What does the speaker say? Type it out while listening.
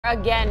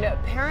Again,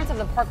 parents of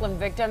the Parkland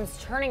victims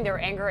turning their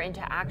anger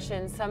into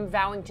action, some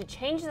vowing to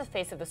change the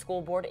face of the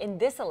school board in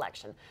this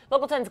election.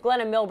 Local 10's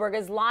Glenna Milberg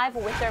is live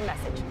with their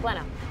message.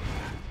 Glenna.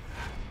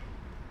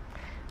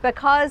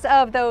 Because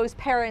of those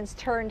parents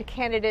turned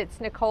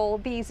candidates, Nicole,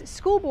 these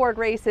school board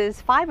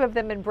races, 5 of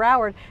them in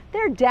Broward,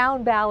 they're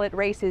down ballot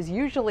races,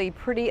 usually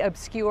pretty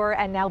obscure,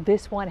 and now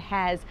this one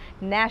has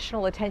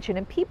national attention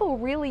and people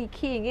really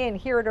keying in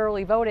here at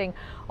early voting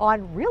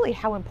on really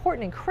how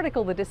important and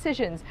critical the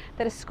decisions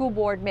that a school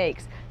board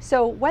makes.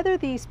 So whether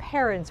these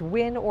parents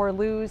win or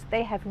lose,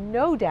 they have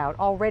no doubt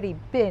already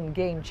been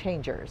game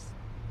changers.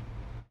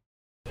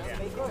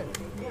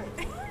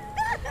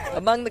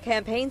 Among the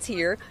campaigns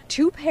here,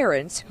 2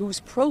 parents whose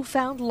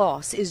profound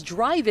loss is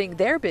driving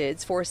their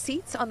bids for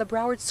seats on the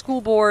Broward School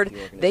Board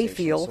they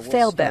feel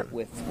failed them.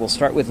 We'll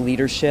start with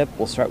leadership.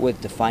 We'll start with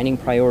defining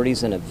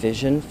priorities and a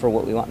vision for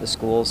what we want the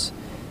schools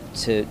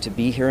to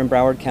be here in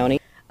Broward County.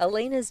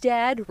 Elena's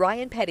dad,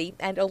 Ryan Petty,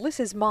 and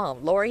Alyssa's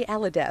mom, Lori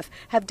Aladef,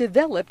 have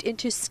developed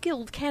into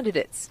skilled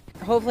candidates.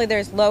 Hopefully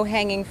there's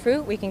low-hanging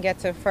fruit we can get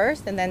to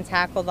first and then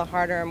tackle the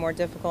harder and more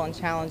difficult and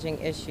challenging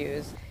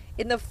issues.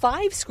 In the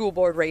 5 school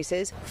board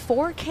races,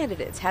 4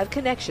 candidates have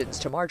connections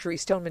to Marjory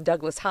Stoneman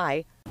Douglas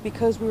High.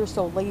 Because we were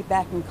so laid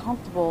back and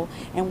comfortable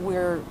and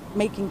we're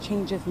making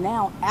changes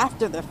now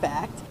after the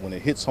fact. When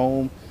it hits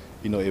home,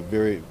 you know, it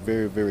very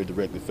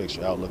directly affects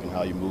your outlook and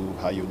how you move,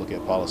 how you look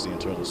at policy in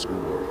terms of school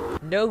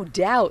board. No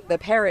doubt the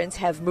parents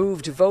have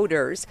moved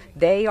voters.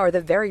 They are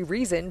the very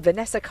reason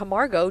Vanessa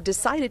Camargo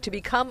decided to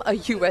become a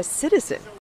U.S. citizen.